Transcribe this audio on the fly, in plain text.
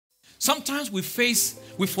Sometimes we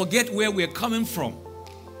forget where we're coming from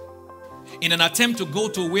in an attempt to go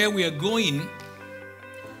to where we are going.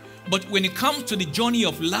 But when it comes to the journey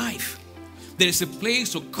of life, there is a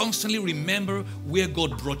place to constantly remember where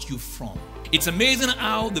God brought you from. It's amazing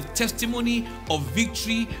how the testimony of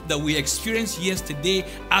victory that we experienced yesterday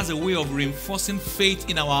has a way of reinforcing faith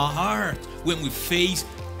in our heart when we face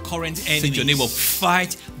current enemies. Say to your neighbor,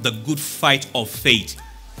 fight the good fight of faith.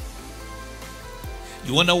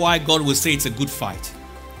 You wonder why God will say it's a good fight?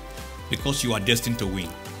 Because you are destined to win.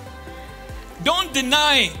 Don't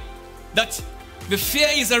deny that the fear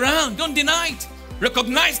is around. Don't deny it.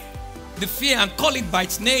 Recognize the fear and call it by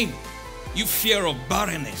its name. You fear of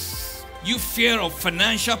barrenness. You fear of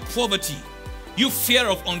financial poverty. You fear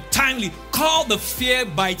of untimely. Call the fear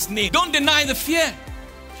by its name. Don't deny the fear.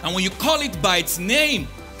 And when you call it by its name,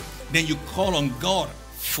 then you call on God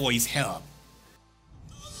for his help.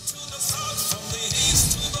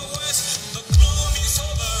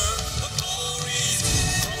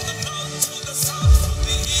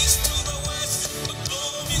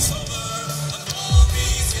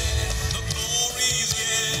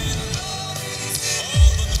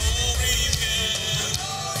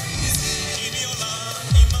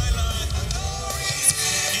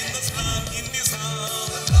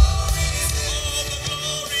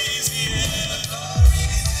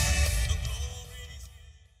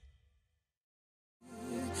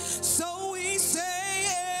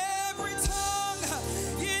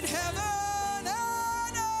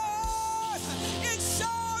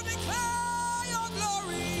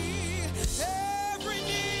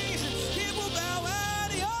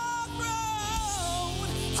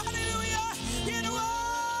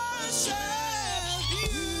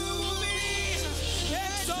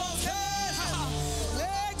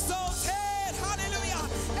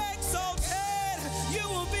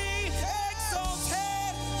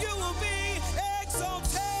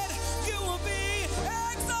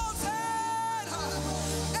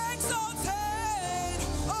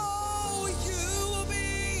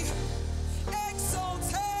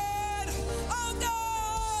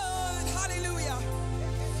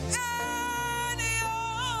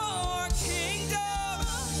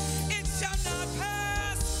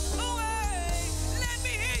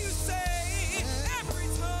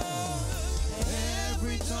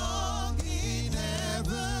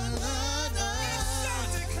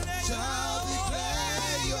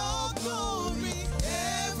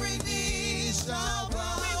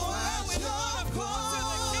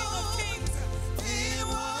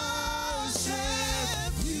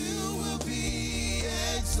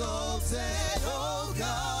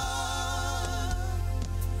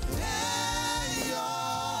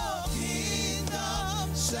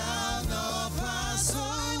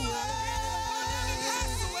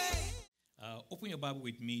 Open your Bible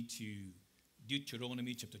with me to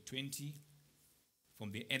Deuteronomy chapter 20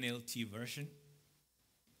 from the NLT version.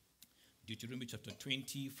 Deuteronomy chapter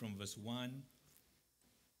 20 from verse 1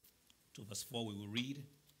 to verse 4 we will read.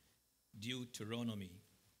 Deuteronomy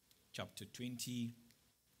chapter 20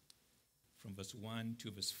 from verse 1 to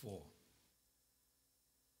verse 4.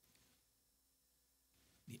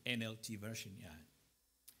 The NLT version, yeah.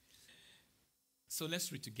 So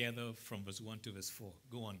let's read together from verse 1 to verse 4.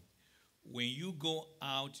 Go on. When you go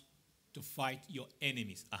out to fight your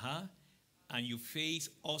enemies, and you face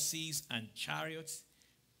horses and chariots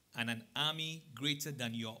and an army greater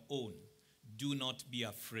than your own, do not be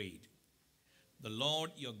afraid. The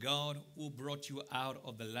Lord your God who brought you out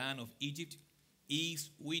of the land of Egypt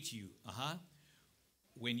is with you.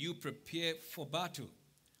 When you prepare for battle,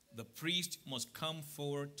 the priest must come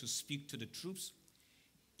forward to speak to the troops.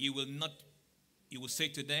 He will say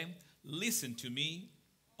to them, listen to me,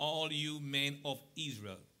 all you men of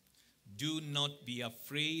Israel. Do not be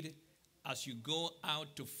afraid as you go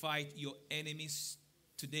out to fight your enemies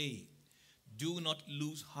today. Do not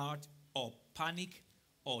lose heart or panic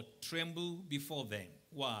or tremble before them.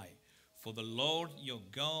 Why? For the Lord your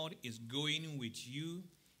God is going with you.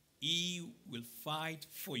 He will fight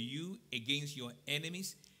for you against your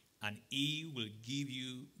enemies, and he will give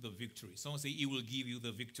you the victory. Someone say, he will give you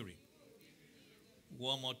the victory.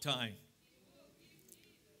 One more time.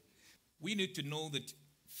 We need to know that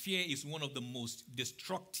fear is one of the most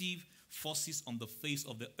destructive forces on the face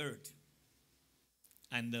of the earth.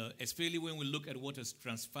 And especially when we look at what has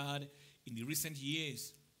transpired in the recent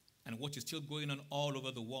years and what is still going on all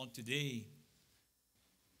over the world today.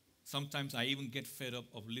 Sometimes I even get fed up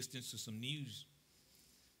of listening to some news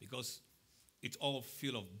because it's all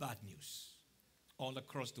full of bad news all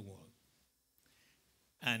across the world.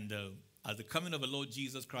 And as the coming of the Lord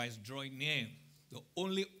Jesus Christ drawing near, the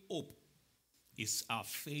only hope is our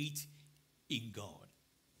faith in God.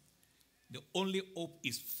 The only hope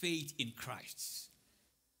is faith in Christ.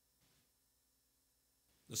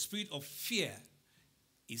 The spirit of fear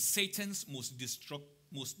is Satan's most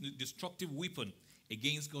destructive weapon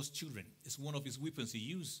against God's children. It's one of his weapons he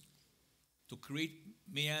used to create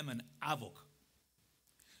mayhem and havoc.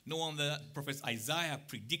 No wonder Prophet Isaiah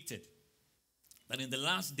predicted that in the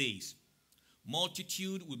last days,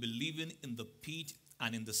 multitude will be living in the pit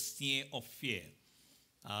and in the snare of fear.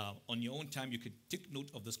 On your own time, you could take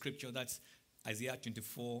note of the scripture. That's Isaiah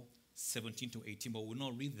 24, 17 to 18, but we'll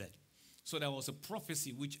not read that. So there was a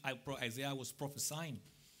prophecy which Isaiah was prophesying,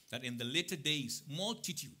 that in the later days,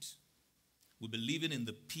 multitudes will be living in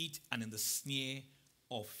the pit and in the snare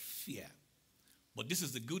of fear. But this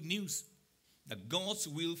is the good news, that God's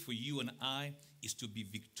will for you and I is to be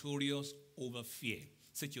victorious over fear.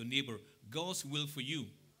 Say to your neighbor, God's will for you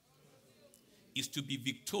is to be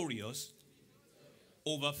victorious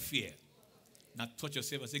over fear. Now touch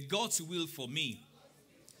yourself and say, God's will for me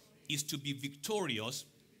is to be victorious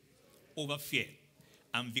over fear.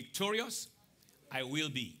 I'm victorious, I will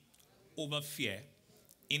be over fear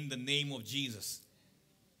in the name of Jesus.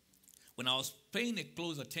 When I was paying a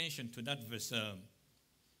close attention to that verse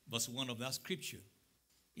 1 of that scripture,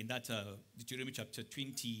 in that Deuteronomy chapter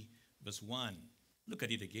 20, verse 1, look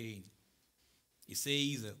at it again. It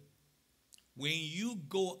says, when you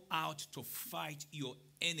go out to fight your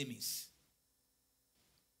enemies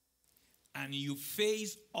and you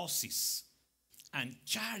face horses and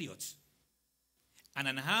chariots and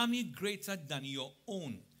an army greater than your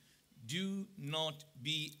own, do not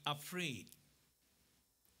be afraid.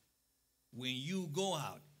 When you go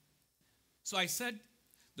out. So I said,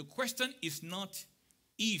 the question is not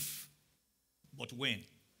if, but when.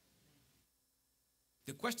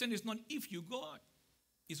 The question is not if you go out,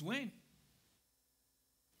 it's when.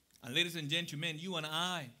 And ladies and gentlemen, you and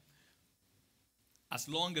I, as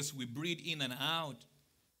long as we breathe in and out,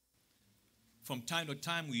 from time to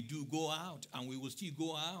time we do go out, and we will still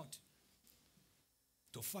go out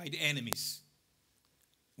to fight enemies.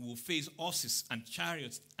 We will face horses and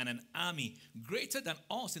chariots and an army greater than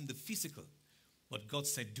us in the physical. But God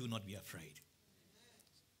said, do not be afraid.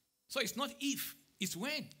 So it's not if, it's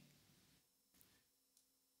when.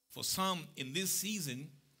 For some in this season,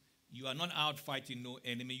 you are not out fighting no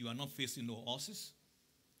enemy. You are not facing no horses.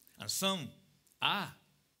 And some are.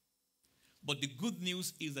 But the good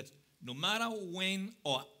news is that no matter when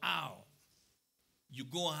or how you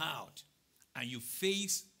go out and you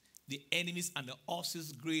face the enemies and the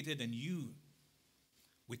horses greater than you,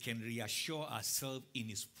 we can reassure ourselves in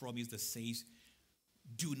his promise that says,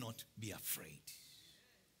 do not be afraid.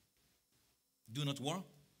 Do not worry.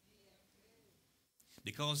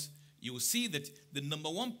 Because you will see that the number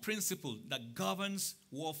one principle that governs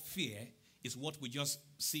warfare is what we just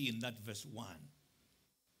see in that verse 1.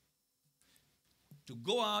 To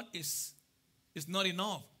go out is not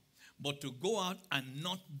enough, but to go out and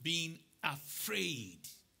not being afraid.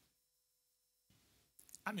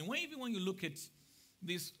 I mean, even when you look at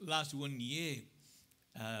this last 1 year,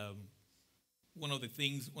 one of the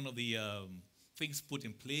things put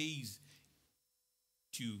in place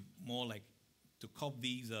to more like to curb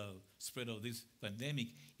these spread of this pandemic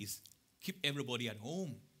is keep everybody at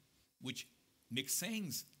home, which makes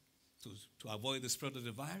sense to avoid the spread of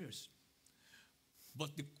the virus.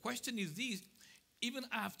 But the question is this: even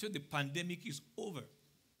after the pandemic is over,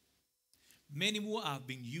 many who have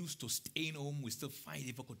been used to staying home will still find it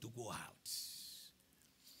difficult to go out.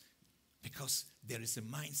 Because there is a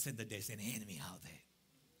mindset that there's an enemy out there.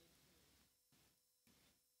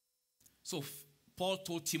 So Paul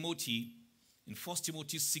told Timothy in 1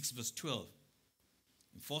 Timothy 6 verse 12.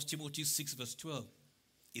 In 1 Timothy 6 verse 12,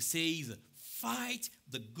 it says, fight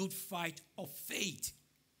the good fight of faith.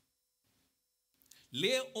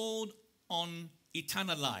 Lay hold on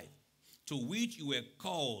eternal life, to which you were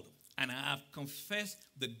called, and have confessed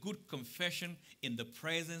the good confession in the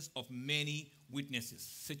presence of many witnesses.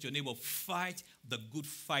 Say to your neighbor, fight the good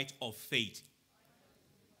fight of faith.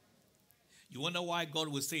 You wonder why God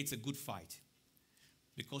will say it's a good fight?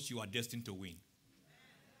 Because you are destined to win.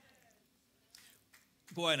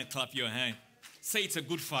 Go ahead and clap your hand. Say it's a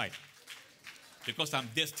good fight. Because I'm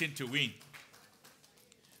destined to win.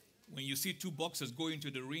 When you see two boxers go into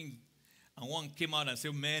the ring and one came out and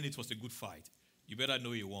said, man, it was a good fight, you better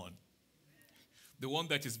know you won. The one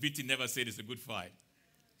that is beaten never said it's a good fight.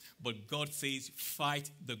 But God says, fight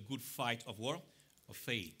the good fight of what? Of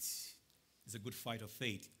faith. It's a good fight of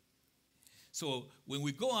faith. So when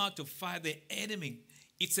we go out to fight the enemy,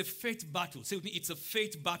 it's a faith battle. Say with me, it's a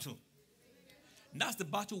faith battle. And that's the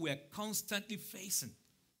battle we are constantly facing.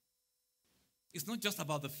 It's not just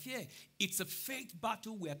about the fear. It's a faith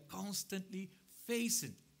battle we are constantly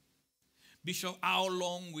facing. Bishop, how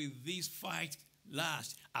long will this fight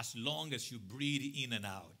last? As long as you breathe in and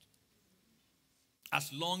out.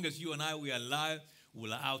 As long as you and I we are alive,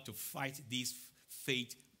 we'll have to fight this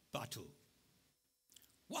faith battle.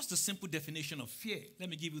 What's the simple definition of fear? Let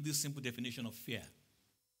me give you this simple definition of fear.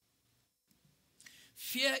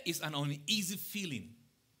 Fear is an uneasy feeling,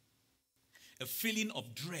 a feeling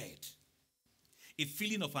of dread, a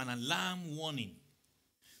feeling of an alarm warning,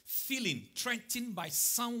 feeling threatened by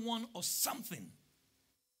someone or something.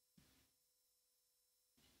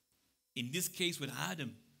 In this case with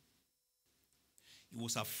Adam, he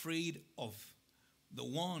was afraid of the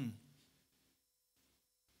one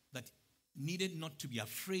that needed not to be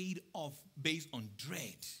afraid of based on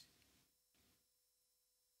dread.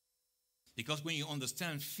 Because when you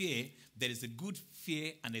understand fear, there is a good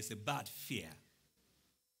fear and there's a bad fear.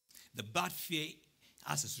 The bad fear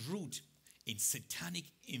has its root in satanic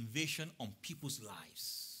invasion on people's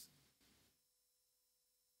lives.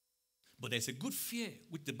 But there's a good fear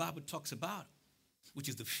which the Bible talks about, which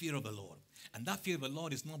is the fear of the Lord. And that fear of the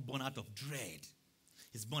Lord is not born out of dread.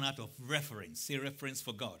 It's born out of reverence. Say reverence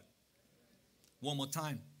for God. One more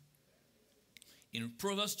time. In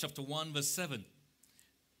Proverbs chapter 1 verse 7,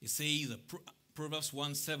 it says, Proverbs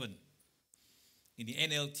 1:7, in the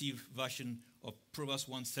NLT version of Proverbs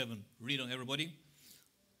 1:7. Read on, everybody.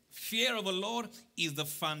 Fear of the Lord is the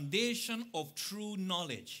foundation of true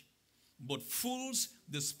knowledge, but fools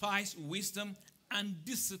despise wisdom and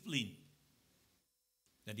discipline.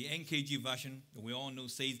 Then the NKG version that we all know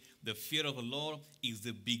says, the fear of the Lord is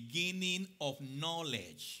the beginning of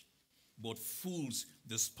knowledge, but fools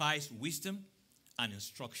despise wisdom and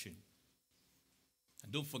instruction.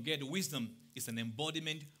 And don't forget, wisdom is an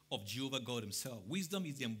embodiment of Jehovah God himself. Wisdom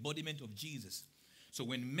is the embodiment of Jesus. So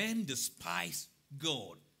when men despise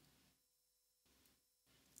God,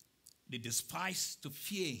 they despise to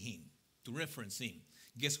fear him, to reference him.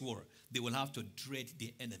 Guess what? They will have to dread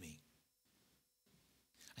the enemy.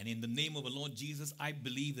 And in the name of the Lord Jesus, I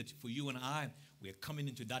believe that for you and I, we are coming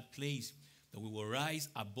into that place that we will rise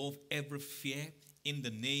above every fear in the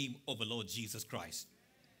name of the Lord Jesus Christ.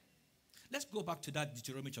 Let's go back to that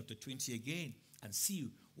Deuteronomy chapter 20 again and see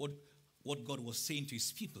what God was saying to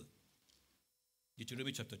his people.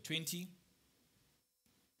 Deuteronomy chapter 20.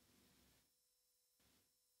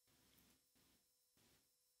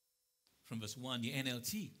 From verse 1, the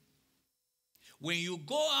NLT. When you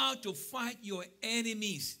go out to fight your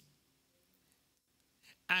enemies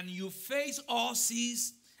and you face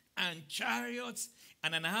horses and chariots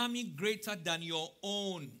and an army greater than your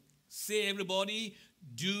own, say everybody,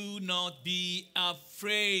 do not be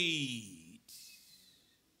afraid.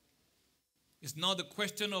 It's not the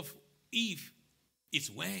question of if, it's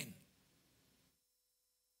when.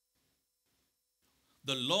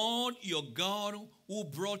 The Lord your God who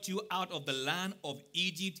brought you out of the land of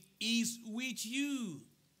Egypt is with you.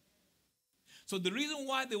 So the reason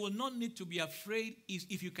why they will not need to be afraid is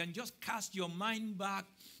if you can just cast your mind back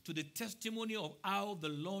to the testimony of how the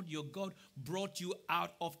Lord your God brought you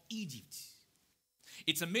out of Egypt.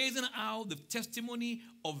 It's amazing how the testimony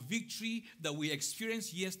of victory that we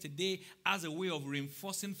experienced yesterday has a way of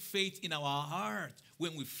reinforcing faith in our heart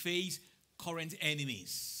when we face current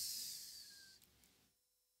enemies.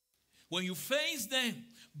 When you face them,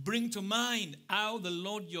 bring to mind how the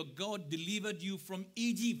Lord your God delivered you from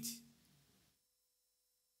Egypt.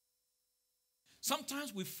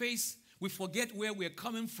 Sometimes we forget where we're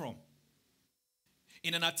coming from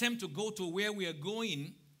in an attempt to go to where we are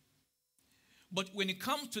going. But when it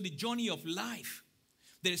comes to the journey of life,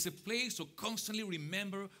 there is a place to constantly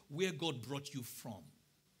remember where God brought you from.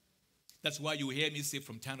 That's why you hear me say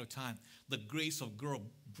from time to time, the grace of God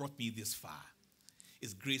brought me this far.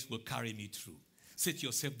 His grace will carry me through. Say to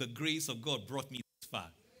yourself, the grace of God brought me this far.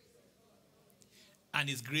 And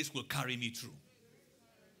his grace will carry me through.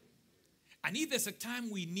 And if there's a time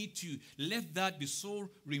we need to let that be so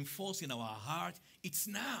reinforced in our heart, it's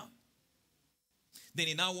now. Then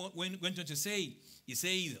he now went on to say, he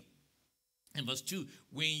says in verse 2,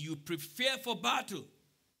 when you prepare for battle,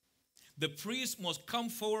 the priest must come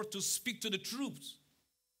forward to speak to the troops.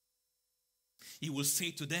 He will say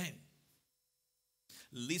to them,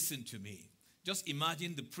 listen to me. Just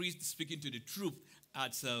imagine the priest speaking to the troop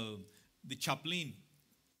at the chaplain.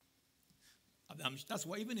 That's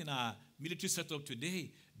why even in our military setup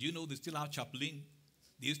today, do you know they still have chaplain?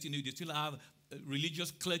 They still have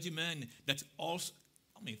religious clergymen that also,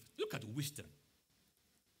 look at wisdom.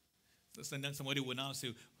 So then somebody will now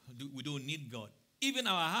say, we don't need God. Even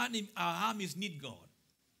our armies need God.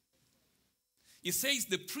 It says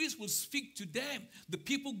the priest will speak to them. The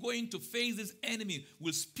people going to face this enemy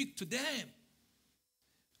will speak to them.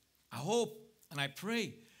 I hope and I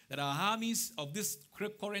pray that our armies of this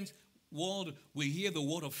current world will hear the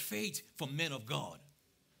word of faith from men of God.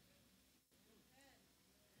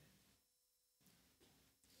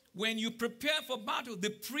 When you prepare for battle, the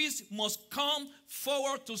priest must come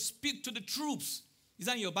forward to speak to the troops. Is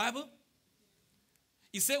that in your Bible?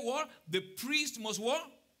 It said what? The priest must what?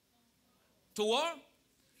 To what?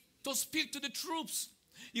 To speak to the troops.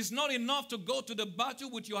 It's not enough to go to the battle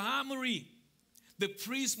with your armory. The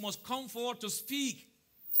priest must come forward to speak.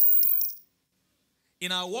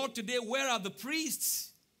 In our world today, where are the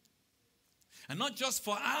priests? And not just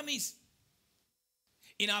for armies.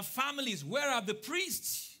 In our families, where are the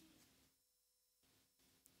priests?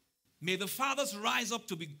 May the fathers rise up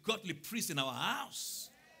to be godly priests in our house.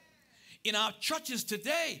 In our churches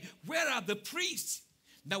today, where are the priests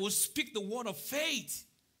that will speak the word of faith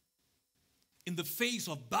in the face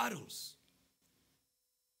of battles?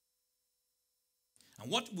 And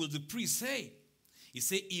what will the priest say?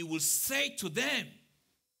 He will say to them,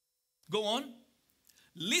 go on,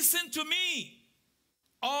 listen to me,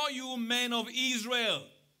 all you men of Israel.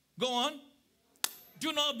 Go on.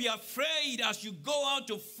 Do not be afraid as you go out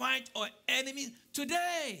to fight our enemies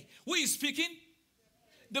today. Who is speaking?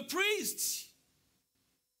 The priest.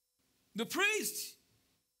 The priest.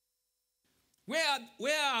 Where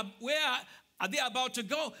are they about to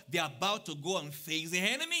go? They are about to go and face the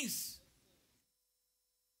enemies.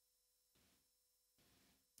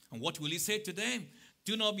 And what will he say to them?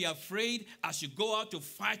 Do not be afraid as you go out to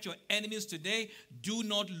fight your enemies today. Do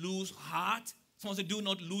not lose heart. Someone say, do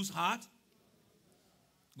not lose heart.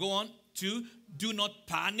 Go on. 2, do not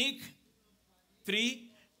panic. 3,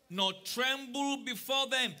 not tremble before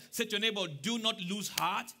them. Say to your neighbor, do not lose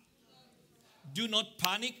heart. Do not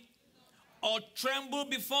panic or tremble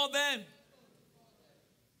before them.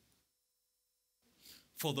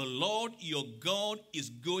 For the Lord your God is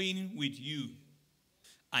going with you.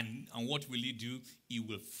 And what will he do? He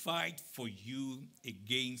will fight for you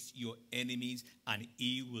against your enemies, and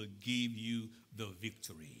he will give you the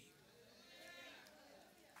victory.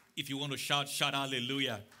 If you want to shout, shout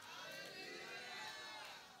hallelujah.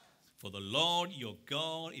 For the Lord your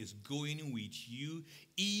God is going with you.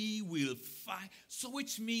 He will fight. So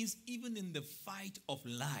which means even in the fight of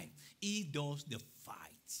life, he does the fight.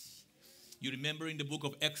 You remember in the book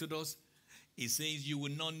of Exodus, it says you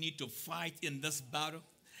will not need to fight in this battle.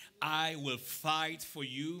 I will fight for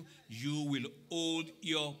you. You will hold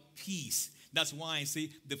your peace. That's why I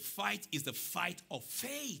say the fight is the fight of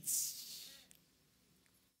faith.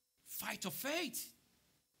 Fight of faith.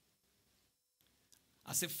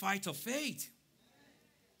 I say fight of faith.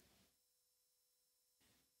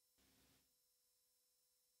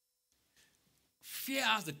 Fear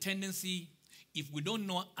has the tendency, if we don't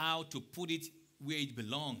know how to put it where it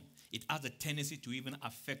belongs, it has a tendency to even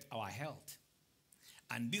affect our health.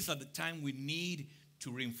 And this is the time we need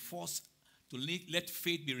to reinforce, to let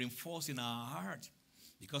faith be reinforced in our heart.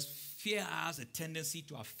 Because fear has a tendency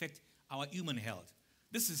to affect our human health.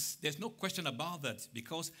 There's no question about that,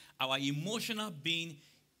 because our emotional being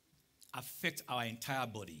affects our entire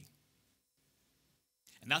body.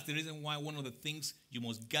 And that's the reason why one of the things you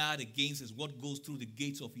must guard against is what goes through the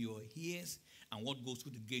gates of your ears and what goes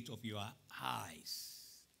through the gate of your eyes.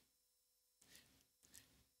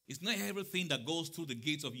 It's not everything that goes through the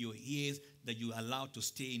gates of your ears that you allow to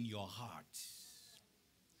stay in your heart.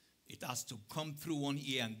 It has to come through one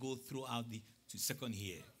ear and go throughout the second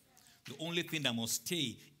ear. The only thing that must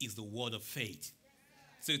stay is the word of faith.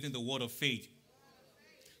 So it's in the word of faith.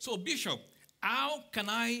 So, Bishop, how can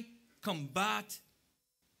I combat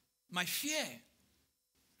my fear?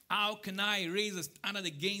 How can I raise a standard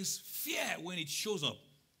against fear when it shows up?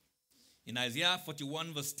 In Isaiah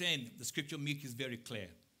 41 verse 10, the scripture makes it very clear.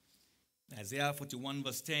 Isaiah 41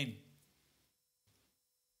 verse 10.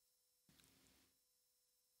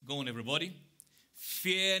 Go on, everybody.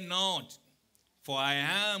 Fear not, for I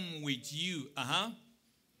am with you.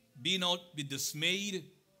 Be not be dismayed,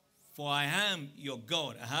 for I am your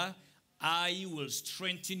God. I will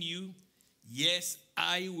strengthen you. Yes,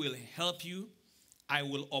 I will help you. I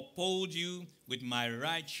will uphold you with my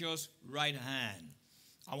righteous right hand.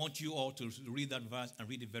 I want you all to read that verse and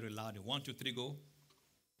read it very loud. 1, 2, 3, go.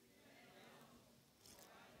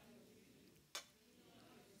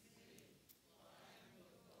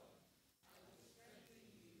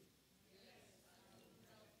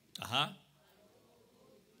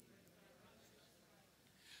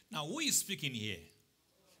 Now, who is speaking here?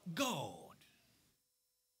 God.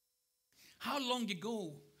 How long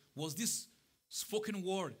ago was this spoken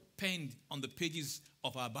word penned on the pages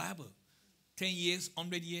of our Bible? 10 years,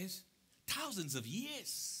 100 years, thousands of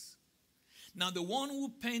years. Now, the one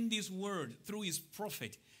who penned this word through his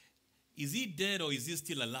prophet, is he dead or is he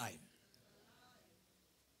still alive?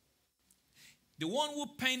 The one who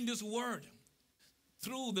penned this word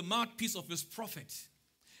through the mouthpiece of his prophet,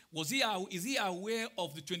 is he aware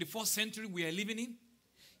of the 21st century we are living in?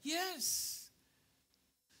 Yes.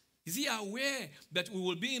 Is he aware that we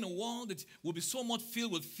will be in a world that will be so much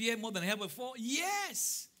filled with fear more than ever before?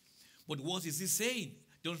 Yes. But what is he saying?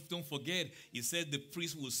 Don't forget, he said the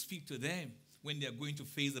priest will speak to them when they are going to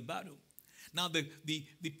face the battle. Now,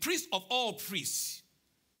 the priest of all priests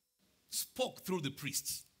spoke through the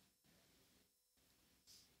priest.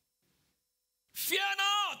 Fear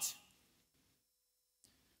not,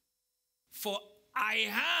 for I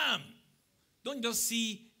am. Don't just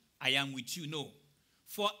see, I am with you. No.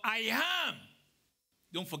 For I am.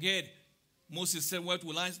 Don't forget, Moses said,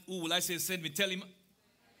 who will I say send me? Tell him,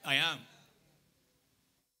 I am.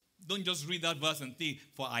 Don't just read that verse and think,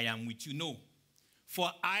 for I am with you. No. For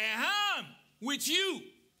I am with you.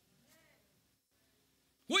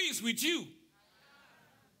 Who is with you?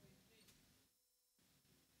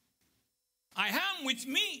 I am with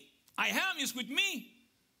me. I am is with me.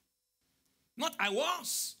 Not I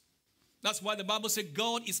was. That's why the Bible says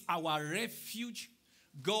God is our refuge.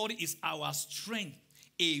 God is our strength.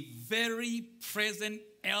 A very present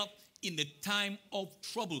help in the time of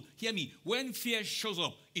trouble. Hear me. When fear shows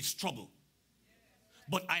up, it's trouble.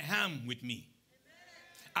 But I am with me.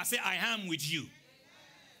 I say, I am with you.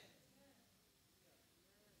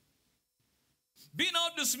 Be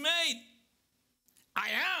not dismayed. I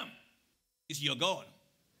am is your God.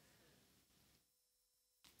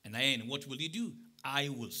 And then what will he do? I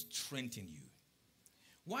will strengthen you.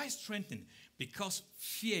 Why strengthen? Because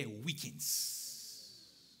fear weakens.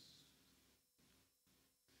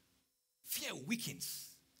 Fear weakens.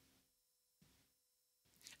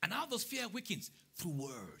 And how does fear weakens? Through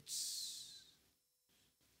words.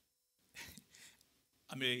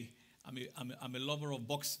 I'm a lover of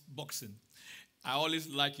boxing. I always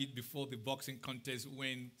like it before the boxing contest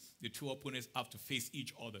when the two opponents have to face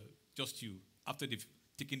each other. Just you. After they've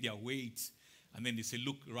taken their weights, and then they say,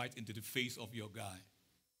 look right into the face of your guy.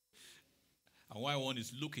 And while one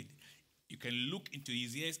is looking, you can look into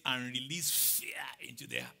his ears and release fear into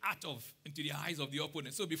the eyes of the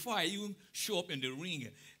opponent. So before I even show up in the ring,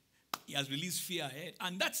 he has released fear ahead.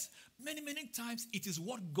 And that's many, many times it is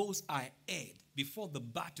what goes ahead before the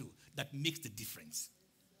battle that makes the difference.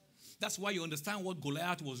 That's why you understand what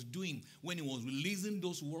Goliath was doing when he was releasing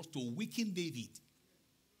those words to weaken David.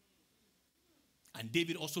 And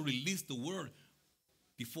David also released the word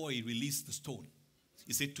before he released the stone.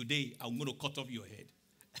 He said, today I'm going to cut off your head.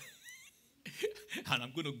 And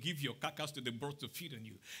I'm going to give your carcass to the birds to feed on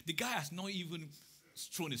you. The guy has not even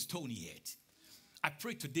thrown a stone yet. I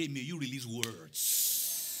pray today, may you release words.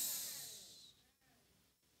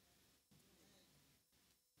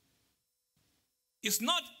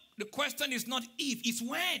 The question is not if, it's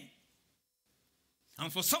when.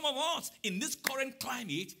 And for some of us, in this current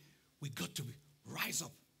climate, we got to rise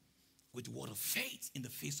up with the word of faith in the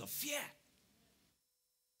face of fear.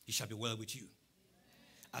 It shall be well with you.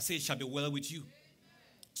 I say it shall be well with you.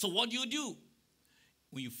 So what do?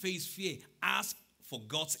 When you face fear, ask for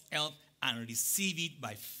God's help and receive it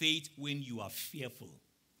by faith when you are fearful.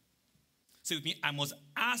 Say with me, I must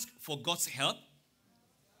ask for God's help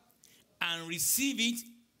and receive it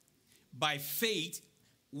by faith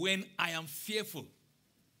when I am fearful.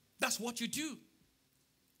 That's what you do.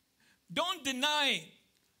 Don't deny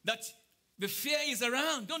that the fear is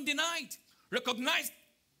around. Don't deny it. Recognize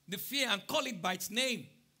the fear and call it by its name.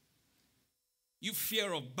 You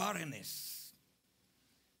fear of barrenness.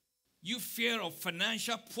 You fear of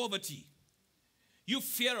financial poverty. You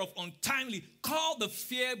fear of untimely. Call the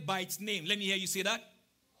fear by its name. Let me hear you say that.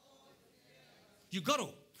 You got to.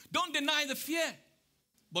 Don't deny the fear,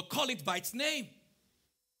 but call it by its name.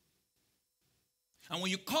 And when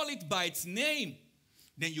you call it by its name,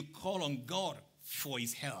 then you call on God for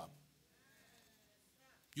his help.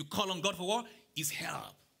 You call on God for what? His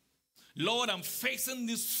help. Lord, I'm facing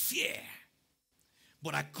this fear,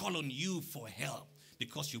 but I call on you for help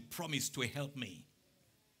because you promised to help me.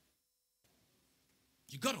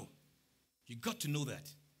 You got to know that.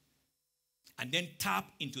 And then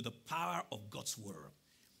tap into the power of God's word.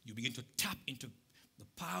 You begin to tap into the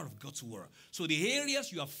power of God's word. So the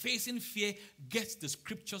areas you are facing fear, get the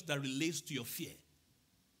scriptures that relates to your fear.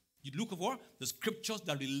 You look for the scriptures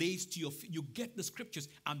that relates to your fear. You get the scriptures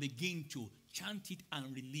and begin to chant it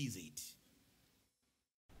and release it.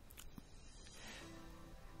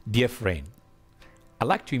 Dear friend, I'd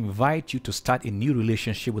like to invite you to start a new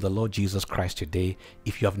relationship with the Lord Jesus Christ today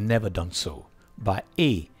if you have never done so. By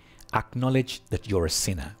A, acknowledge that you're a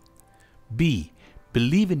sinner. B,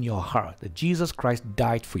 believe in your heart that Jesus Christ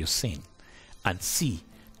died for your sin. And C,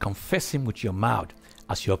 confess him with your mouth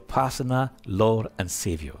as your personal Lord and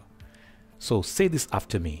Savior. So say this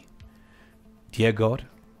after me. Dear God,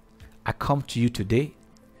 I come to you today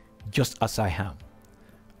just as I am,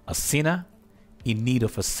 a sinner in need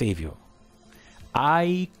of a Savior.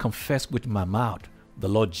 I confess with my mouth the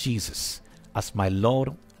Lord Jesus as my Lord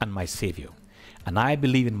and my Savior, and I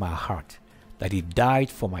believe in my heart that he died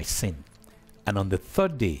for my sin, and on the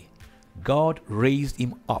third day God raised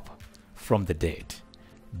him up from the dead.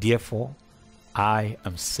 Therefore, I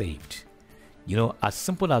am saved. You know, as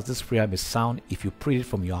simple as this prayer may sound, if you prayed it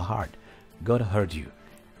from your heart, God heard you,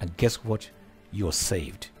 and guess what? You are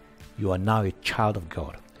saved. You are now a child of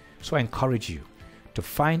God. So I encourage you to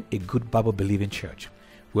find a good Bible-believing church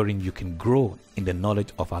wherein you can grow in the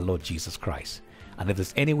knowledge of our Lord Jesus Christ. And if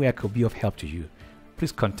there's any way I could be of help to you,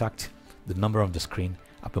 please contact the number on the screen.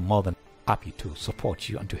 I'll be more than happy to support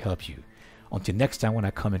you and to help you. Until next time when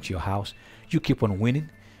I come into your house, you keep on winning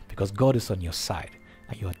because God is on your side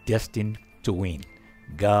and you are destined to win.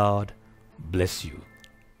 God bless you.